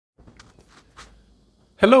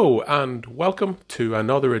Hello and welcome to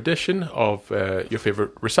another edition of your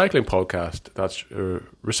favourite recycling podcast. That's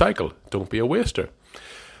Recycle, Don't Be a Waster.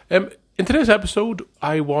 In today's episode,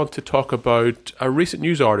 I want to talk about a recent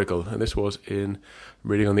news article, and this was in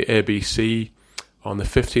reading on the ABC on the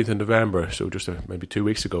 15th of November, so just maybe 2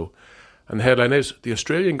 weeks ago. And the headline is, the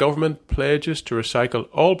Australian government pledges to recycle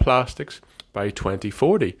all plastics by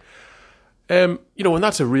 2040. And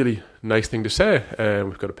that's a really nice thing to say.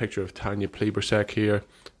 We've got a picture of Tanya Plibersek here,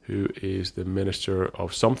 who is the Minister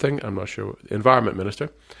of something, I'm not sure, Environment Minister.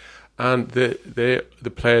 And the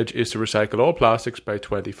pledge is to recycle all plastics by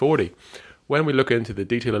 2040. When we look into the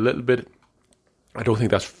detail a little bit, I don't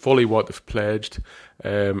think that's fully what they've pledged.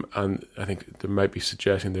 And I think they might be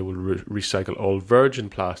suggesting they will recycle all virgin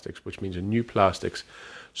plastics, which means new plastics.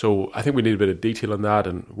 So I think we need a bit of detail on that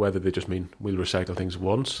and whether they just mean we'll recycle things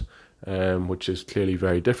once, which is clearly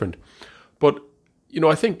very different. But,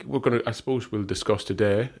 I think we'll discuss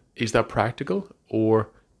today, is that practical, or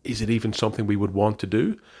is it even something we would want to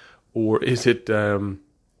do? Or is it, is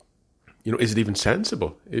it even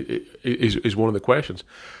sensible? Is one of the questions.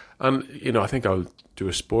 And, I think I'll do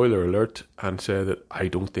a spoiler alert and say that I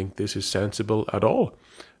don't think this is sensible at all.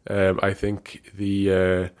 I think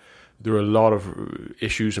there are a lot of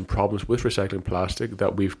issues and problems with recycling plastic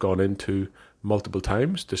that we've gone into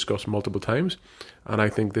discussed multiple times, and I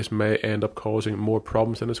think this may end up causing more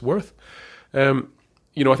problems than it's worth. I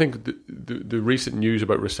think the recent news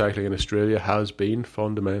about recycling in Australia has been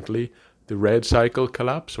fundamentally the Redcycle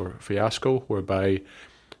collapse or fiasco, whereby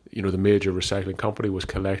the major recycling company was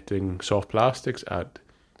collecting soft plastics at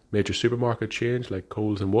major supermarket chains like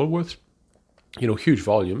Coles and Woolworths, huge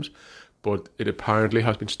volumes, but it apparently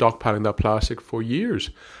has been stockpiling that plastic for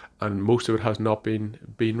years, and most of it has not been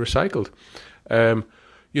recycled.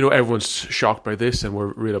 Everyone's shocked by this, and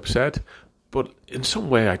we're really upset. But in some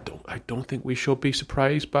way, I don't think we should be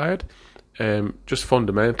surprised by it. Just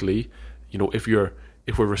fundamentally, if we're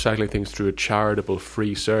recycling things through a charitable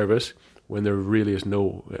free service, when there really is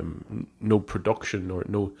no production or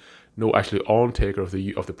no actually on taker of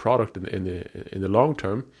the product in the long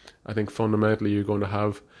term, I think fundamentally you're going to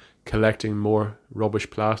have collecting more rubbish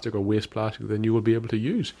plastic or waste plastic than you will be able to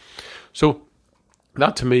use. So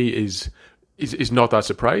that to me is not that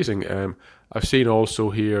surprising. I've seen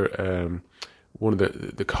also here one of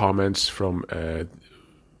the comments from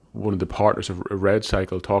one of the partners of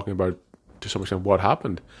Redcycle talking about, to some extent, what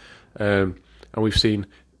happened. And we've seen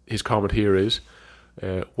his comment here is,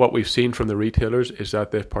 what we've seen from the retailers is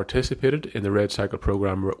that they've participated in the Redcycle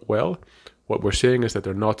program well. What we're seeing is that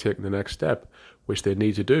they're not taking the next step, which they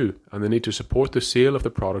need to do, and they need to support the sale of the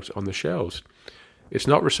products on the shelves. It's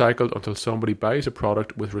not recycled until somebody buys a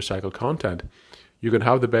product with recycled content. You can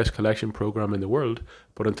have the best collection program in the world,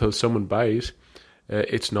 but until someone buys,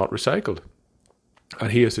 it's not recycled.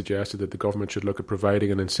 And he has suggested that the government should look at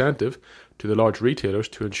providing an incentive to the large retailers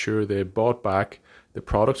to ensure they bought back the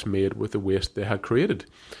products made with the waste they had created.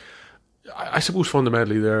 I suppose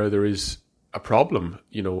fundamentally there is a problem,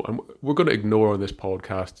 and we're going to ignore on this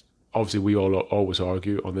podcast. Obviously, we all always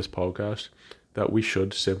argue on this podcast that we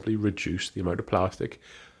should simply reduce the amount of plastic,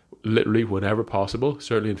 literally whenever possible,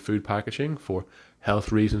 certainly in food packaging for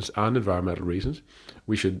health reasons and environmental reasons.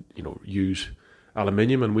 We should, use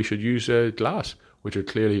aluminium and we should use glass, which are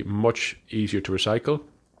clearly much easier to recycle,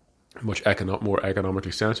 much more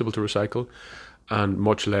economically sensible to recycle, and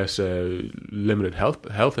much less limited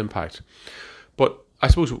health impact. But I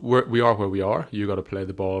suppose we are where we are. You got to play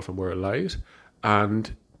the ball from where it lies,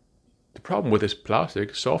 and the problem with this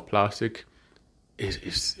plastic, soft plastic,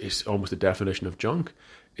 is almost the definition of junk.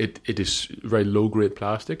 It is very low grade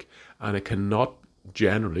plastic, and it cannot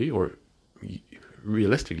generally or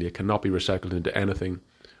realistically it cannot be recycled into anything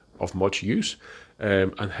of much use,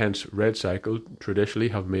 and hence Redcycle traditionally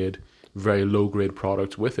have made very low grade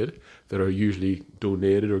products with it that are usually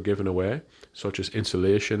donated or given away, such as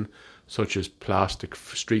insulation, such as plastic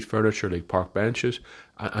street furniture like park benches,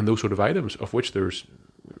 and those sort of items, of which there's,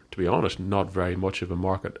 to be honest, not very much of a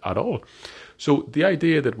market at all. So the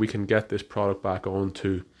idea that we can get this product back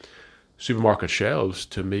onto supermarket shelves,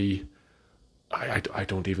 to me, I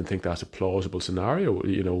don't even think that's a plausible scenario.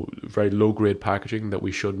 Very low grade packaging that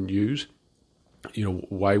we shouldn't use.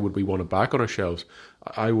 Why would we want it back on our shelves?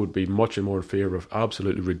 I would be much more in favour of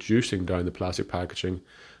absolutely reducing down the plastic packaging,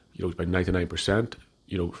 by 99%,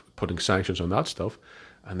 putting sanctions on that stuff,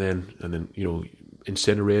 and then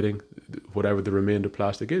incinerating whatever the remainder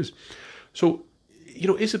plastic is. So,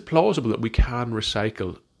 is it plausible that we can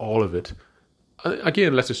recycle all of it?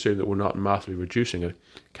 Again, let's assume that we're not massively reducing it.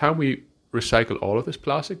 Can we recycle all of this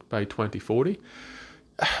plastic by 2040?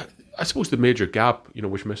 I suppose the major gap,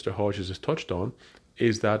 which Mr. Hodges has touched on,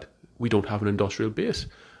 is that we don't have an industrial base.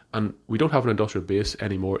 And we don't have an industrial base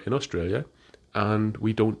anymore in Australia. And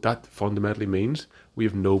that fundamentally means we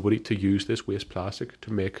have nobody to use this waste plastic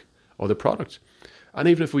to make other products. And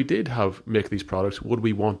even if we did make these products, would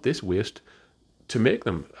we want this waste to make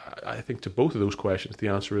them? I think to both of those questions, the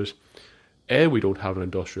answer is A, we don't have an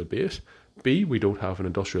industrial base. B, we don't have an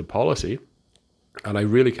industrial policy. And I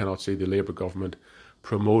really cannot see the Labour government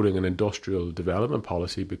promoting an industrial development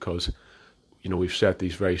policy because, we've set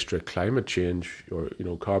these very strict climate change or,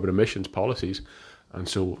 carbon emissions policies. And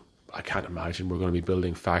so I can't imagine we're going to be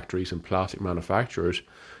building factories and plastic manufacturers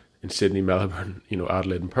in Sydney, Melbourne,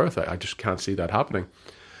 Adelaide and Perth. I just can't see that happening.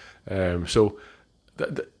 I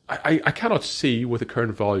cannot see with the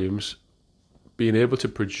current volumes being able to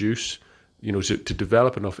produce, to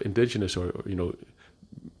develop enough indigenous or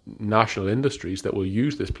national industries that will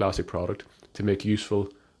use this plastic product to make useful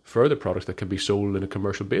further products that can be sold on a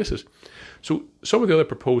commercial basis. So some of the other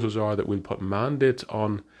proposals are that we'll put mandates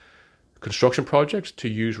on construction projects to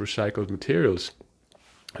use recycled materials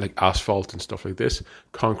like asphalt and stuff like this,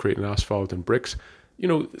 concrete and asphalt and bricks,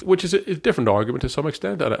 which is a different argument to some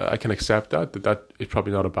extent. And I can accept that is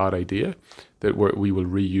probably not a bad idea, that we will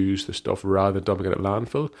reuse the stuff rather than dumping it at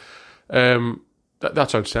landfill. That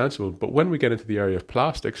sounds sensible. But when we get into the area of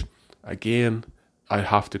plastics, again, I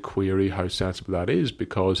have to query how sensible that is,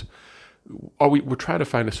 because we're trying to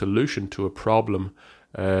find a solution to a problem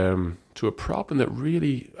that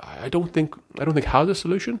really I don't think has a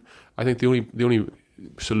solution. I think the only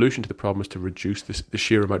solution to the problem is to reduce the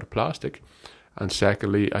sheer amount of plastic. And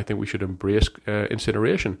secondly, I think we should embrace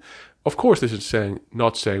incineration. Of course, this is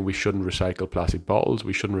not saying we shouldn't recycle plastic bottles.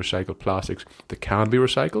 We shouldn't recycle plastics that can be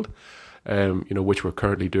recycled, which we're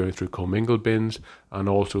currently doing through commingled bins and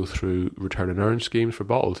also through return and earn schemes for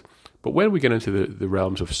bottles. But when we get into the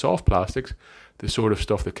realms of soft plastics, the sort of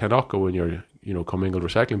stuff that cannot go in your commingled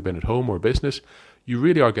recycling bin at home or business, you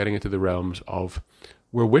really are getting into the realms of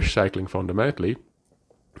we're wishcycling fundamentally,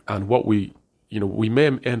 and what we may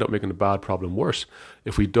end up making the bad problem worse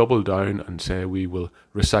if we double down and say we will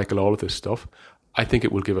recycle all of this stuff. I think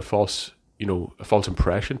it will give a false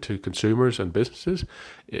impression to consumers and businesses.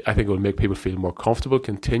 I think it will make people feel more comfortable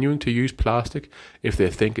continuing to use plastic if they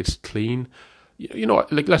think it's clean.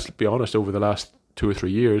 Let's be honest, over the last 2 or 3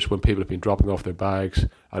 years, when people have been dropping off their bags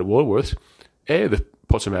at Woolworths, they've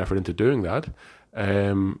put some effort into doing that.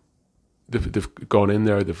 They've gone in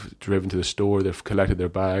there, they've driven to the store, they've collected their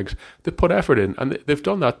bags, they've put effort in, and they've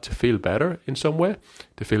done that to feel better in some way,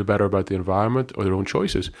 to feel better about the environment or their own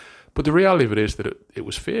choices. But the reality of it is that it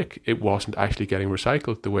was fake. It wasn't actually getting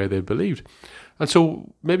recycled the way they believed. And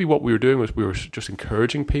so maybe what we were doing was we were just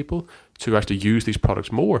encouraging people to actually use these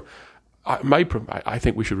products more. I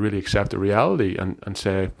think we should really accept the reality and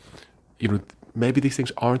say, maybe these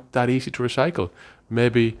things aren't that easy to recycle.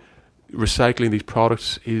 Maybe recycling these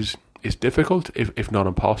products is difficult, if not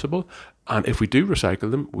impossible. And if we do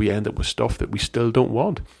recycle them, we end up with stuff that we still don't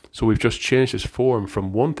want. So we've just changed its form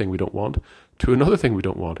from one thing we don't want to another thing we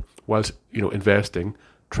don't want, whilst investing,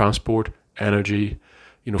 transport, energy,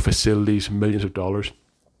 facilities, millions of dollars.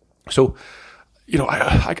 So,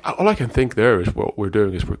 all I can think there is what we're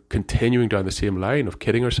doing is we're continuing down the same line of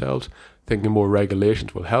kidding ourselves, thinking more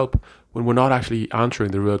regulations will help, when we're not actually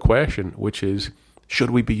answering the real question, which is,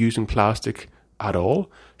 should we be using plastic at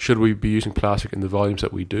all? Should we be using plastic in the volumes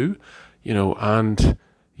that we do?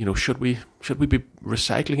 Should we be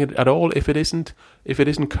recycling it at all if it isn't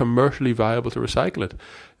commercially viable to recycle it?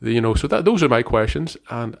 So those are my questions,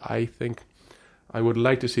 and I think I would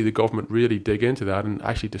like to see the government really dig into that and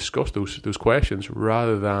actually discuss those questions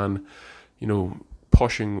rather than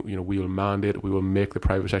pushing. We will mandate, we will make the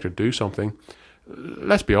private sector do something.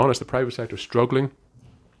 Let's be honest, the private sector is struggling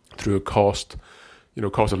through a cost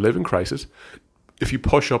of living crisis. If you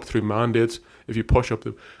push up through mandates, if you push up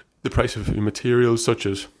the price of materials or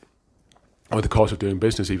the cost of doing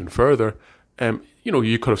business even further,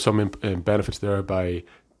 you could have some benefits there by,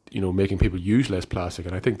 making people use less plastic.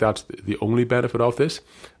 And I think that's the only benefit of this.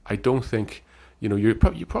 I don't think, what you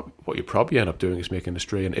probably end up doing is making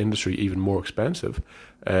Australian industry even more expensive,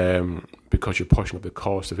 because you're pushing up the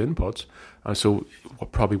cost of inputs. And so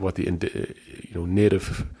what the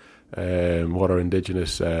native, what our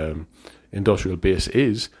indigenous industrial base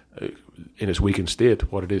is, in its weakened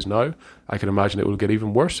state, what it is now, I can imagine it will get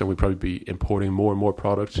even worse, and we'll probably be importing more and more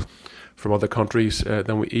products from other countries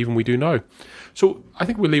than we do now. So I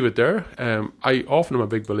think we'll leave it there. I often am a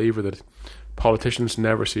big believer that politicians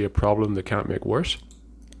never see a problem they can't make worse.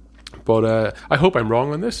 But I hope I'm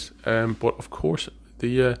wrong on this. But of course,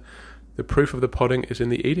 the proof of the pudding is in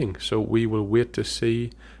the eating. So we will wait to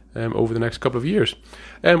see over the next couple of years.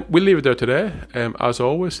 We'll leave it there today. As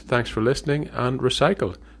always, thanks for listening, and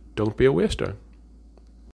recycle. Don't be a waster.